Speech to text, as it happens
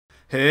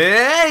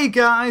Hey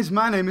guys,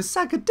 my name is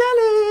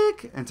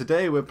Psychedelic, and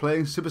today we're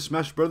playing Super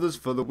Smash Bros.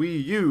 For the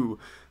Wii U.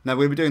 Now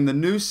we're going to be doing the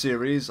new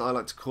series I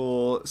like to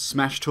call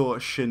Smash Tour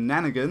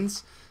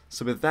Shenanigans,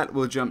 so with that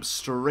we'll jump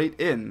straight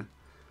in.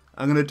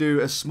 I'm going to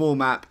do a small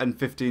map and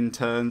 15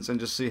 turns and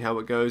just see how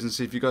it goes and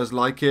see if you guys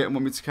like it and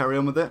want me to carry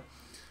on with it.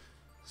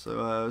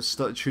 So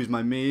choose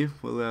my me.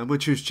 We'll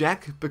choose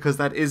Jack because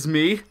that is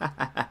me.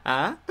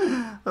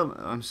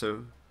 I'm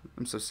so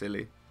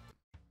silly.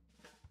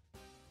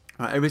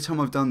 Right, every time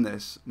I've done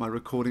this, my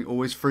recording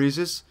always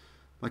freezes.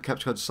 My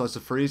capture card decides to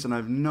freeze, and I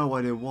have no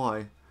idea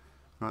why.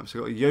 Right, so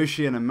I've got a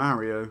Yoshi and a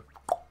Mario.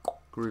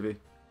 Groovy.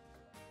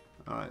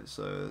 Alright,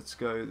 so let's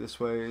go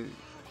this way.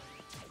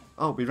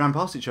 Oh, we ran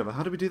past each other.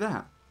 How did we do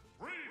that?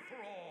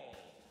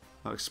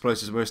 Oh,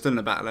 explosives. We're still in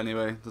a battle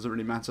anyway. Doesn't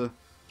really matter.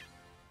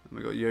 And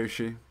we got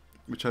Yoshi,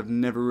 which I've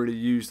never really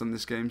used on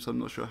this game, so I'm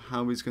not sure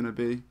how he's going to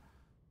be.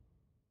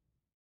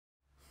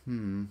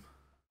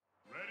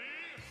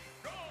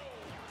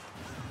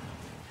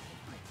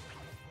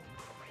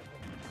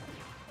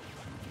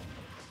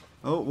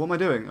 Oh, what am I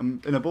doing? I'm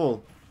in a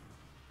ball.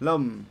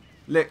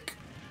 Lick.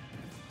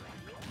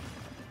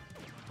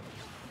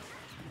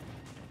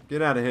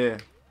 Get out of here.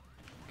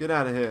 Get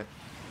out of here.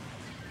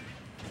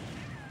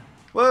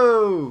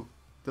 Whoa!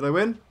 Did I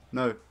win?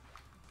 No.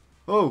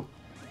 Oh!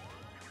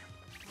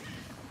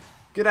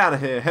 Get out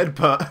of here.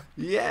 Headbutt.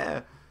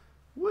 Yeah!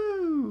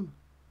 Woo!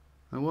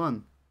 I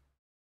won.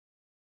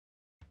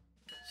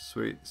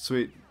 Sweet,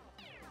 sweet.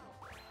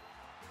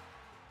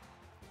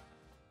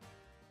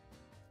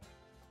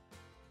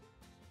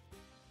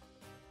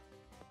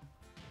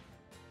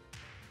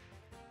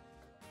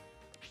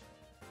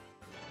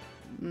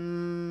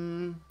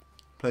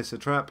 Place a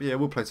trap. Yeah,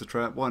 we'll place a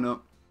trap. Why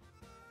not?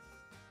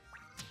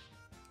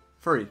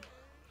 Free.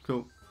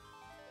 Cool.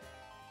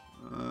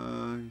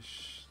 And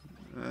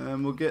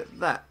we'll get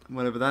that,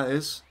 whatever that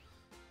is.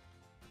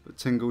 But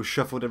Tingle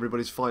shuffled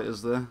everybody's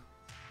fighters there.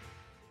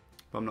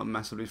 But I'm not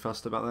massively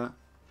fussed about that.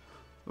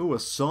 Ooh, a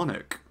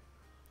Sonic.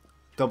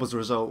 Doubles the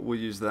result. We'll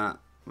use that.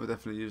 We'll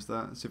definitely use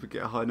that. See if we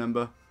get a high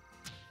number.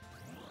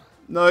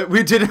 No,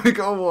 we didn't. We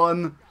got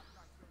one.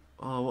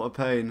 Oh, what a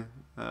pain.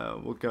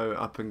 We'll go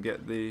up and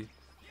get the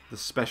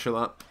special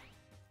up.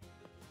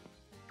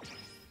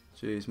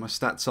 Jeez, my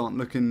stats aren't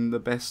looking the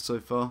best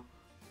so far.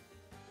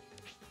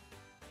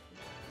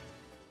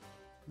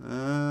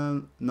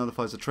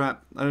 Nullifies a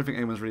trap. I don't think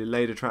anyone's really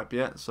laid a trap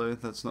yet, so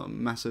that's not a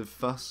massive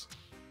fuss.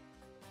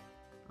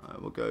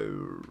 We'll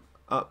go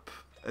up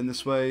in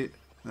this way.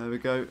 There we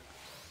go.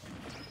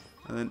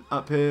 And then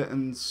up here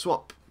and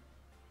swap.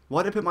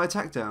 Why did I put my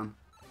attack down?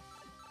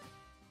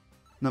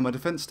 No, my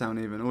defense down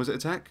even. Or was it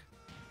attack?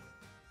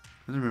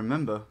 I don't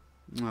remember.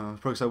 Oh, probably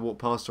because I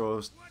walked past her.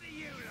 What do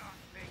you lot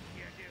think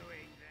you're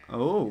doing there?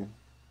 Oh.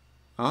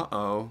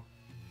 Uh-oh.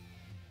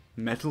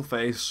 Metal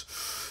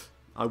face.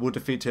 I will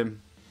defeat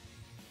him.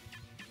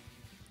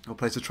 I'll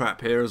place a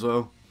trap here as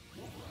well.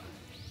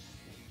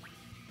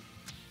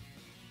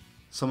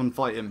 Someone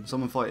fight him.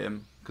 Someone fight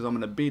him. Because I'm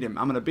going to beat him.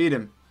 I'm going to beat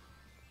him.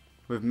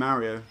 With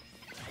Mario.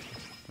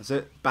 That's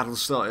it. Battle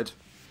started.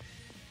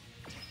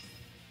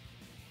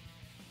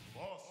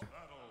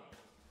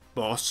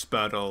 Boss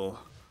battle.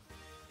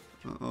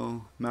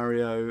 Uh-oh.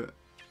 Mario.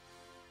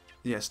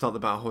 Yeah, start the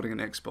battle holding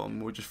an X-bomb.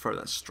 We'll just throw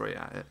that straight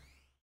at it.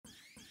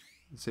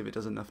 Let's see if it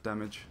does enough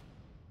damage.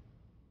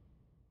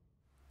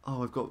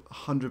 Oh, I've got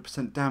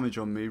 100% damage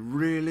on me.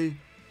 Really?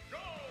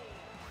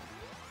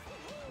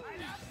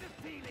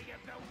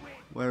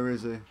 Where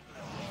is he?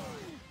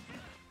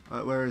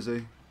 Where is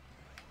he?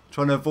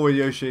 Trying to avoid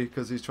Yoshi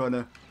because he's trying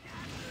to...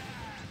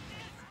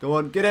 Go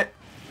on, get it!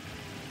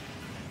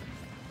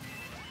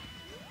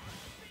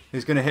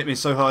 He's going to hit me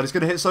so hard. He's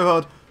going to hit so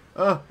hard.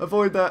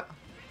 Avoid that.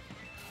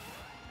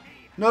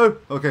 No.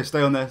 Okay,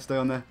 stay on there. Stay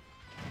on there.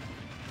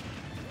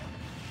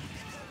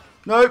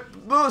 No.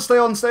 Oh, stay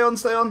on, stay on,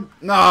 stay on.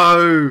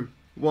 No.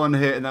 One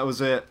hit and that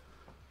was it.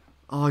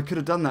 Oh, I could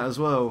have done that as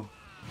well.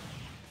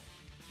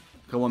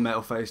 Come on,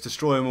 Metal Face.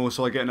 Destroy them all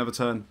so I get another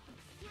turn.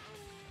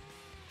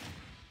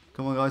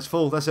 Come on, guys.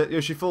 Full. That's it.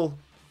 Yoshi, full.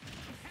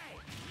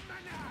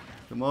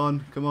 Come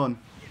on. Come on.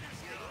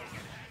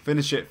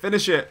 Finish it.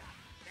 Finish it.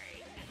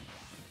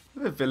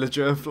 A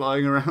villager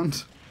flying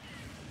around.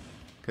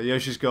 Okay,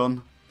 Yoshi's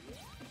gone.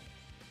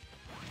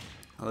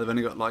 Oh, they've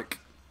only got like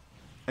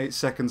 8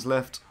 seconds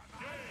left.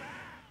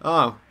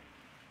 Oh.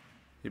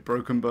 He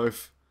broke them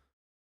both.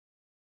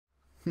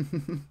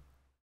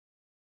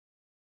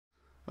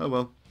 Oh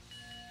well.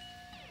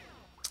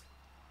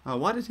 Oh,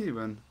 why did he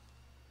win?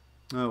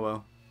 Oh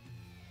well.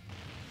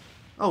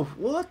 Oh,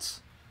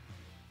 what?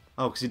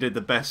 Oh, because he did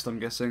the best, I'm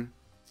guessing.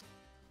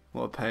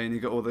 What a pain, he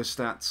got all those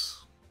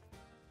stats.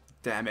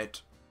 Damn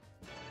it.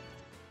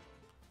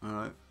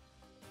 Alright.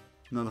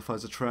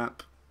 Nullifies a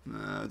trap.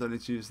 I don't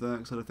need to use that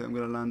because I don't think I'm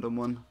going to land on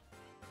one.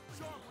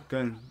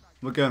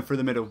 We're going through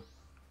the middle.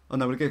 Oh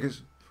no, we'll go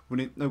for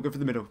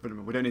the middle.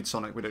 We don't need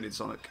Sonic. We don't need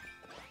Sonic.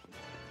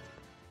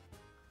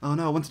 Oh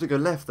no, I wanted to go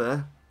left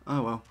there.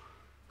 Oh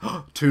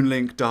well. Toon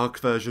Link, dark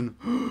version.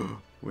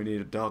 We need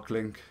a dark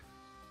Link.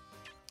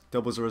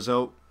 Doubles the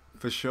result.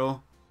 for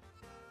sure.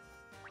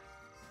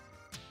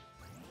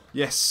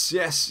 Yes,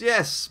 yes,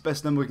 yes!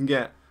 Best number we can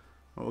get.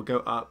 Right, we'll go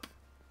up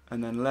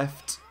and then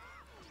left.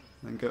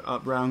 Then go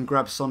up, round,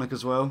 grab Sonic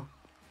as well.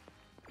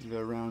 Go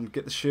around,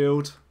 get the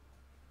shield.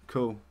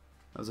 Cool.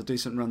 That was a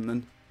decent run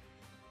then.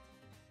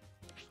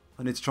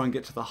 I need to try and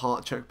get to the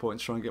heart checkpoint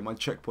to try and get my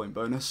checkpoint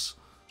bonus.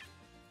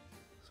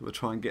 So we'll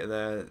try and get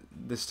there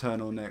this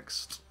turn or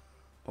next.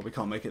 Well, we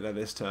can't make it there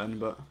this turn,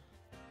 but...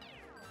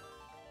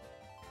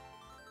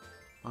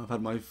 I've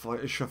had my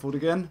fighters shuffled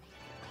again.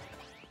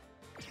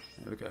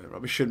 There we go.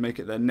 Right, we should make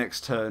it there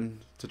next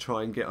turn to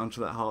try and get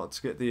onto that heart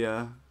to get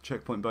the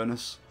checkpoint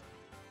bonus.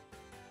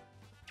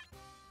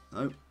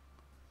 Nope.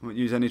 Won't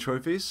use any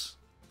trophies.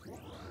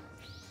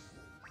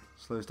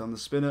 Slows down the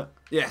spinner.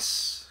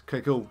 Yes!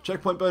 Okay, cool.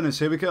 Checkpoint bonus,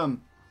 here we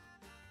come.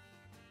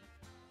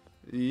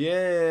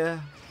 Yeah!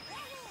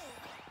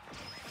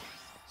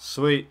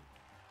 Sweet.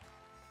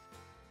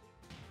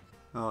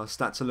 Oh,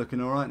 stats are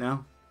looking alright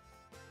now.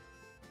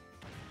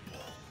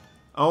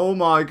 Oh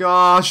my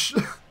gosh!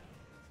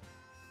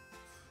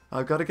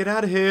 I've got to get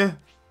out of here.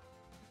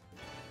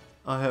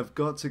 I have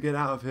got to get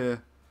out of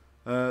here.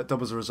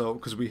 Doubles the result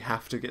because we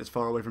have to get as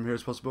far away from here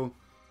as possible.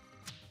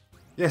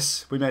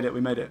 Yes, we made it, we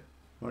made it.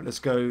 Right, let's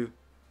go.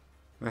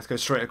 We have to go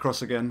straight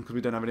across again because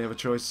we don't have any other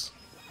choice.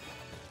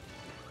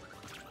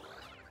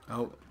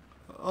 Oh.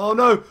 Oh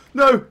no!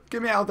 No!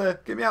 Get me out of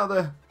there! Get me out of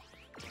there!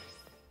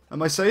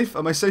 Am I safe?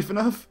 Am I safe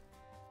enough?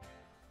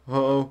 Uh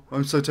oh,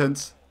 I'm so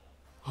tense.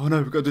 Oh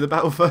no, we've got to do the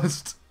battle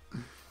first.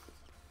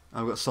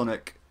 I've got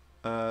Sonic.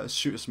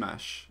 Shoot a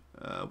smash.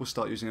 We'll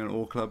start using an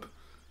ore club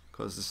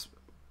because this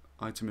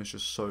item is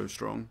just so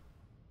strong.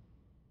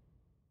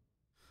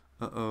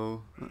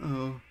 Uh-oh.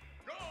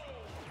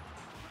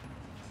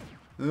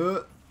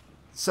 Uh-oh.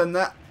 Send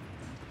that.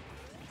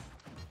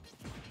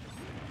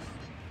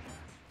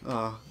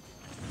 Ah.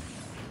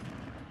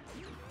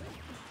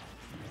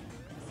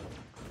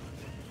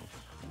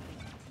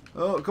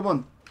 Oh, come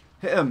on.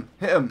 Hit him.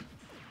 Hit him.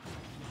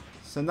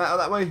 Send that out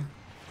that way.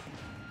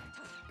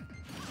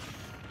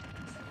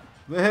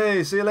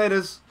 Hey, see you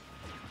laters.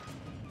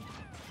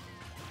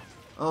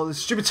 Oh,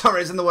 this stupid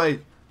turret is in the way.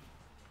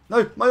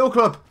 No, my ore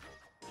club.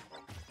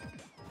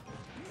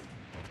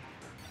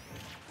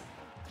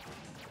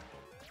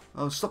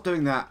 Oh, stop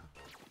doing that.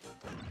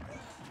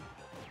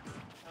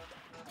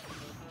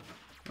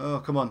 Oh,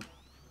 come on.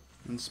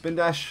 And spin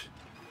dash.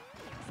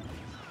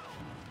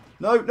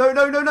 No, no,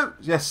 no, no, no.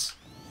 Yes.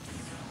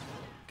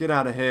 Get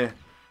out of here.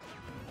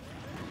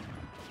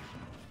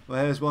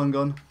 Well, here's one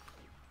gone.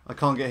 I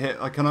can't get hit.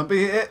 I cannot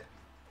be hit.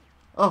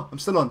 Oh, I'm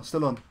still on.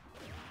 Still on.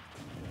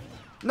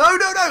 No, no,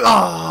 no.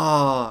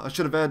 Ah, I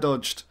should have air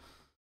dodged.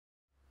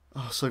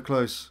 Oh, so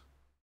close.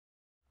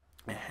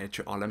 I hate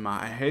you,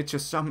 Olimar. I hate you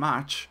so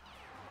much.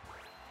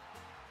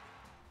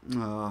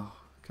 Oh,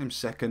 came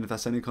second if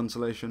that's any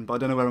consolation. But I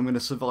don't know where I'm going to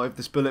survive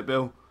this bullet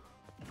bill.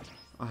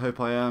 I hope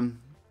I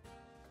am.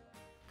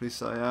 Please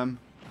say I am.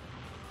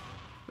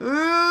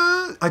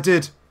 I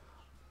did.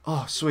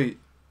 Oh, sweet.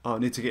 Oh, I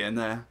need to get in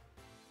there.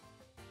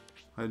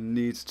 I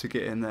need to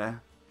get in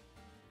there.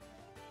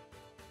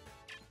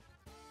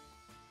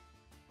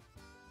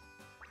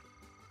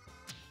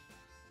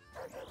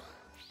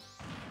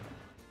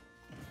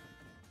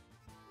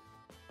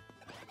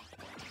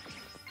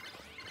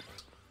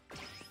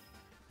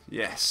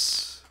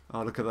 Yes.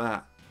 Oh, look at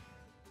that.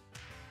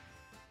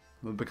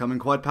 We're becoming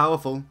quite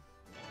powerful.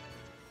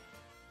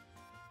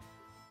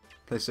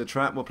 Place a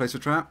trap. We'll place a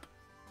trap.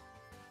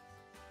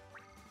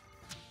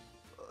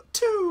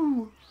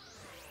 2.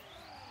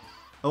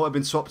 Oh, I've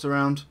been swapped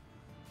around.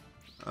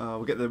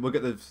 We'll get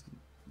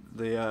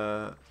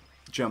the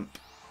jump.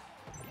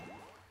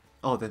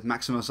 Oh, they're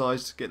maximum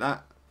sized. Get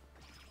that.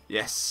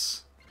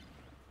 Yes.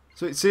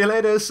 Sweet. See you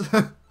later.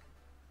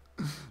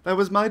 That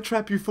was my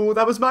trap, you fool.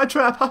 That was my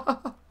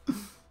trap.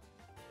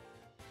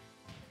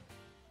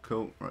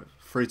 Cool. Right.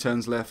 3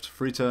 turns left.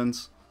 3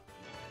 turns.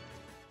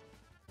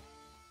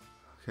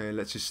 Okay,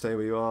 let's just stay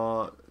where you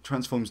are.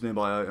 Transforms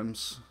nearby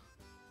items.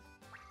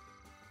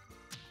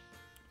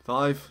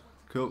 5.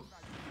 Cool.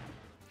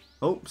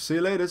 Oh, see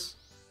you later.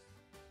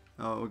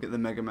 Oh, we'll get the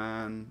Mega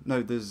Man.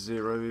 No, there's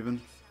 0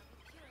 even.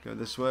 Go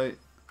this way.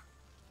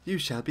 You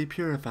shall be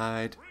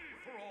purified.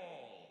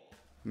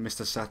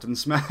 Mr. Saturn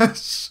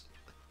Smash.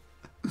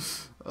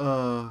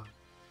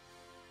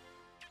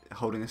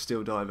 Holding a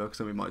steel diver because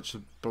then we might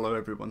just blow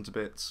everyone to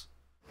bits.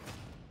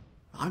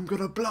 I'm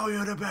gonna blow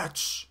you to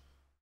bits.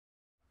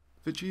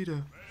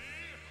 Vegeta.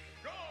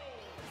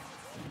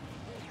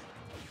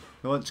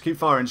 Come on, just keep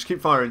firing, just keep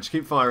firing, just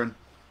keep firing.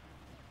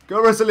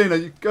 Go,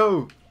 Rosalina, you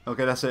go.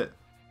 Okay, that's it.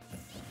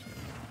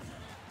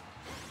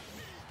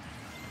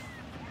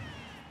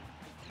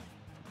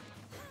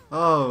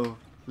 Oh,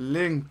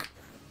 Link.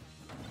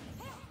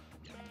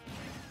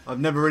 I've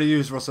never really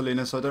used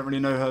Rosalina, so I don't really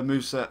know her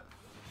moveset.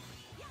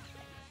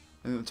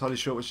 I'm not entirely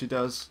sure what she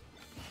does.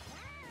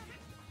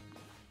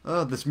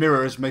 Oh, this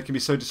mirror is making me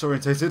so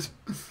disorientated.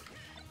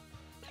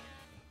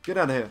 Get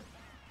out of here.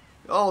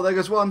 Oh, there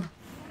goes one.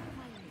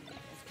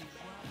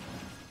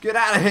 Get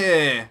out of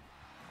here.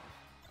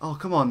 Oh,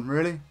 come on,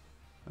 really?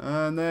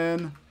 And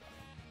then...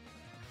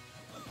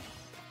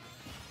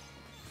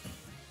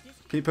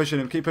 Keep pushing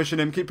him, keep pushing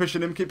him, keep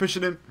pushing him, keep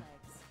pushing him.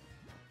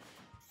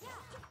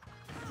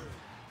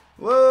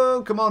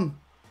 Whoa, come on.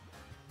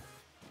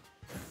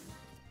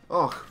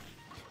 Oh.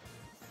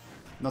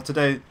 Not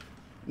today.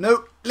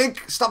 No,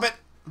 Link, stop it.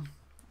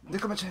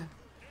 Look at my chair.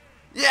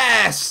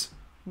 Yes!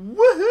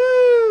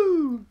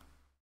 Woohoo!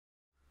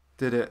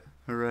 Did it.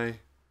 Hooray.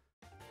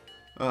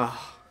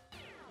 Ah.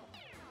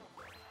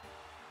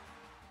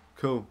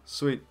 Cool.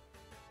 Sweet.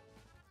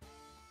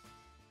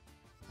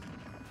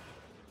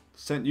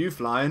 Sent you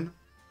flying.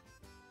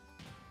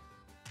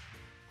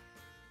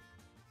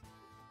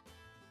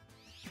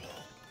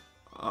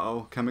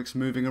 Uh-oh, Kamek's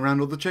moving around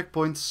all the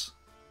checkpoints.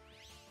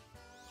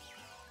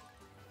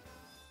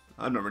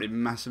 I'm not really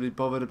massively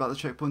bothered about the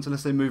checkpoints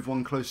unless they move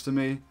one close to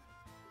me.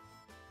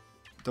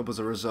 Doubles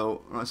a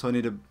result. Right, so I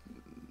need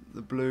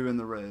the blue and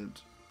the red.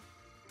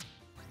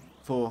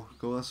 4.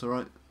 Cool, that's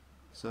alright.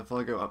 So if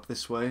I go up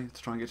this way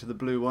to try and get to the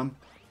blue one.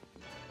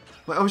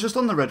 Wait, I was just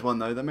on the red one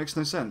though. That makes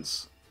no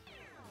sense.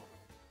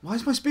 Why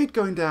is my speed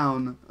going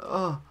down?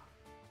 Oh.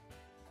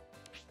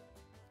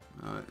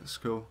 Alright, that's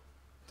cool.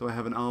 Do I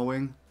have an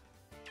R-wing?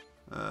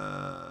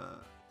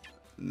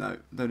 No,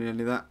 don't need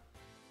any of that.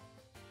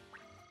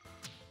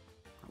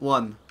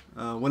 1.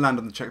 We'll land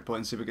on the checkpoint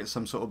and see if we get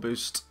some sort of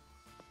boost.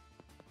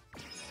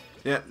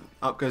 Yep,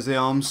 up goes the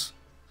arms.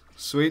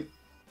 Sweet.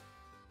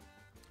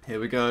 Here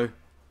we go.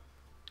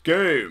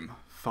 Game!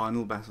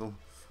 Final battle.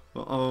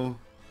 Uh-oh.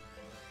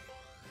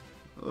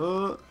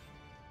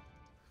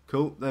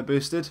 Cool, they're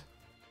boosted.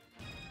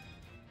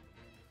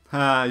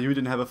 Ha, you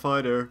didn't have a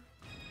fighter.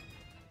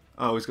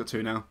 Oh, he's got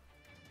 2 now.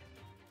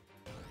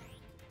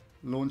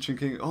 Launching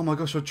King. Oh my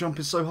gosh, your jump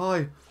is so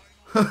high.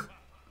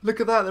 Look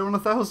at that, they're on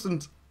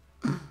 1,000.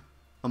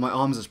 Oh, my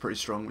arms is pretty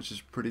strong, which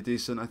is pretty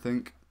decent, I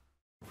think.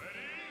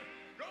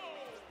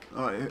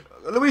 Alright,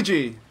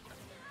 Luigi!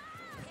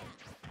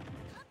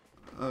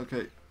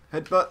 Okay,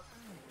 headbutt.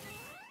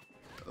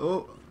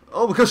 Oh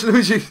my gosh,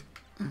 Luigi!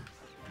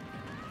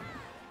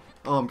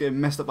 Oh, I'm getting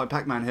messed up by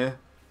Pac-Man here.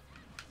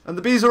 And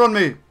the bees are on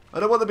me! I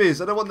don't want the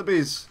bees, I don't want the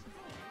bees!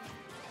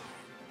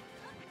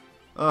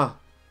 Ah,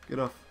 get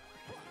off.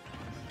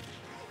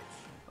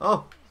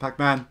 Oh,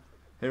 Pac-Man.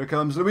 Here it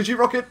comes, Luigi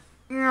Rocket!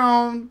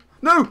 No!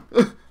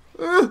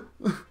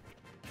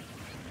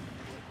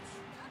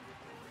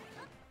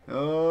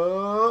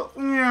 Oh,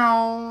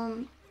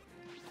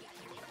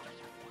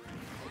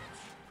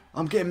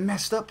 I'm getting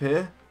messed up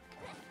here.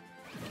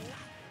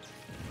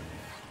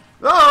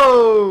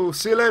 Oh,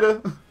 see you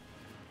later.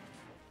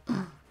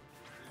 Alright,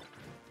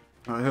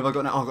 who have I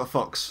got now? Oh, I've got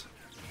Fox.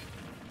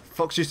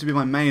 Fox used to be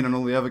my main on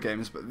all the other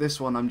games, but this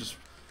one I'm just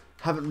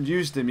haven't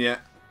used him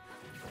yet.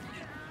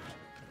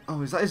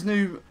 Oh, is that his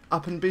new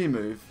up and B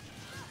move?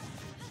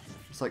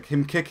 It's like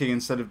him kicking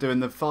instead of doing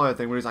the fire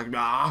thing where he's like,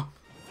 ah.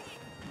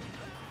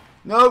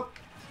 No!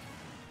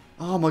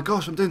 Oh my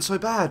gosh, I'm doing so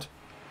bad.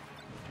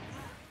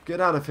 Get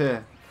out of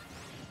here.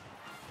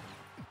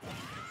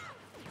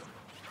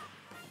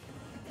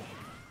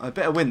 I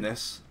better win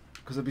this,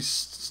 because it'd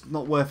be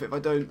not worth it if I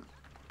don't.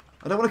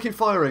 I don't want to keep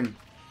firing.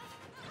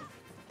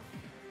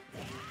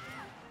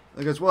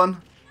 There goes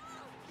 1.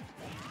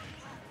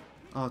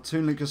 Oh,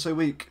 Toon Link, you're so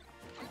weak.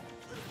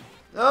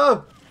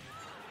 Oh!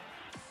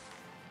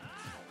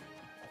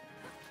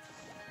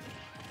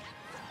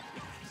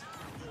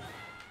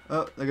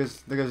 Oh, there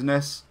goes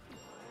Ness.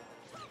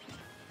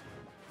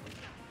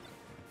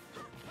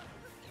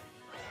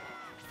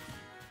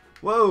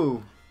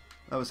 Whoa!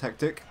 That was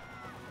hectic.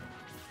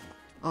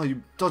 Oh,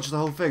 you dodged the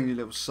whole thing, you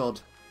little sod.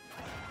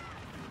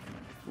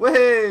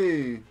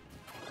 Way!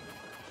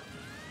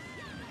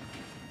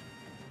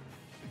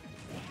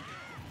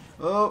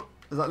 Oh,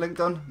 is that Link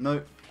done?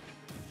 No.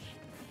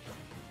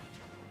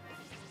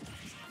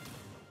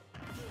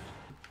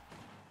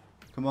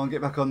 Come on,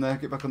 get back on there,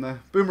 get back on there.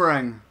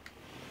 Boomerang!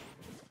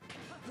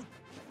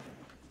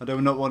 I do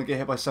not want to get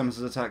hit by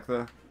Samus's attack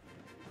there.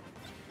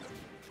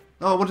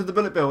 Oh, I wanted the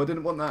bullet bill, I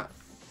didn't want that.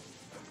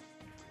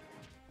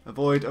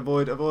 Avoid,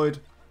 avoid, avoid.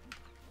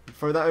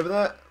 Throw that over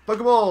there.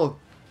 Pokeball!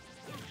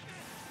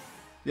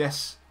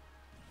 Yes.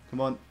 Come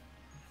on.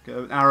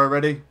 Go, arrow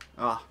ready.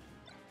 Ah.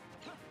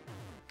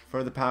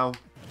 Throw the POW.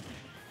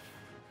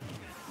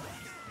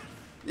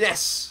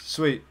 Yes!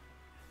 Sweet.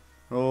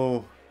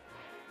 Oh.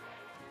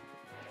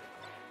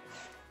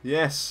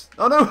 Yes.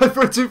 Oh no, I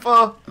threw it too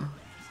far.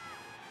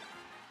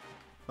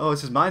 Oh,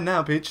 this is mine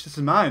now, Peach. This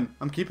is mine.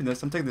 I'm keeping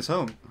this. I'm taking this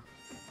home.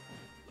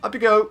 Up you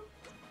go.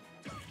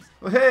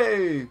 Oh,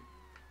 hey.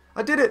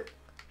 I did it.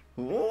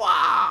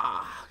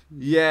 Wow.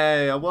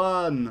 Yay, I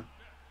won.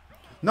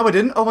 No, I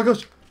didn't. Oh my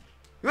gosh.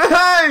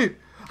 Hey!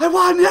 I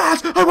won.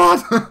 Yes, I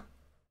won.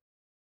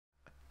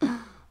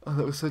 Oh,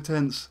 that was so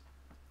tense.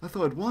 I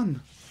thought I'd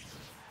won.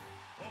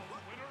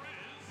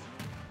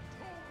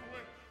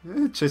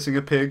 Yeah, chasing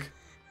a pig.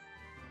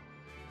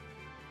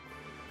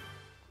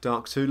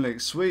 Dark Toon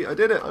Link. Sweet, I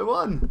did it. I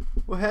won.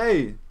 Well,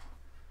 hey.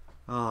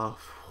 Oh,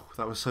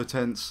 that was so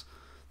tense.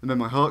 It made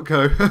my heart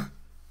go.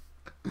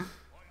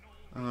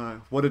 Alright,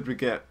 what did we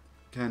get?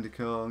 Candy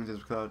Kong,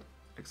 Desert Cloud,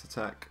 X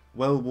Attack.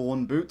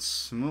 Well-worn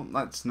boots. Oh,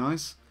 that's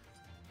nice.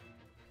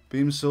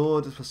 Beam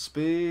Sword for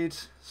speed.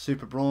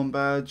 Super Brawn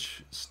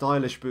Badge.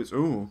 Stylish boots.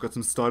 Ooh, got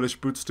some stylish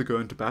boots to go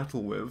into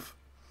battle with.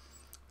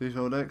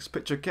 Visual X.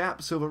 Picture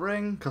Cap. Silver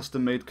Ring.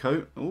 Custom made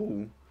coat.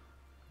 Ooh.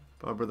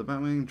 Barbara the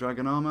Batwing.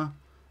 Dragon Armor.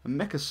 A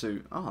Mecha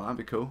Suit. Oh, that'd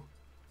be cool.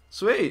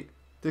 Sweet.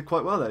 Did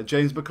quite well there.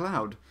 James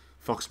McLeod.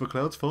 Fox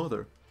McCloud's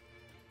father.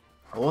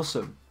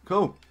 Awesome.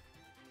 Cool.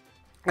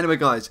 Anyway,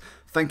 guys,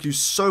 thank you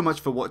so much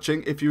for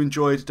watching. If you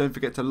enjoyed, don't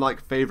forget to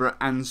like, favourite,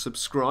 and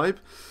subscribe.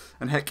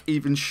 And heck,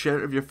 even share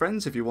it with your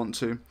friends if you want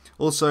to.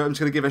 Also, I'm just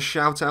going to give a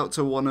shout out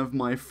to one of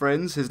my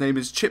friends. His name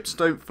is Chips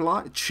Don't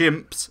Fly.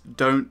 Chimps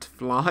Don't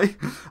Fly.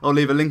 I'll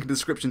leave a link in the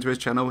description to his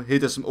channel. He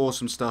does some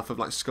awesome stuff of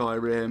like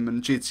Skyrim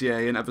and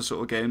GTA and other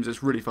sort of games.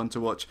 It's really fun to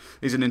watch.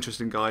 He's an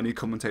interesting guy and he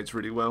commentates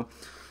really well.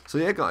 So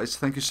yeah, guys,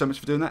 thank you so much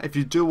for doing that. If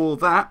you do all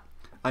that,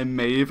 I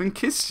may even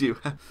kiss you.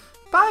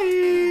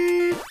 Bye!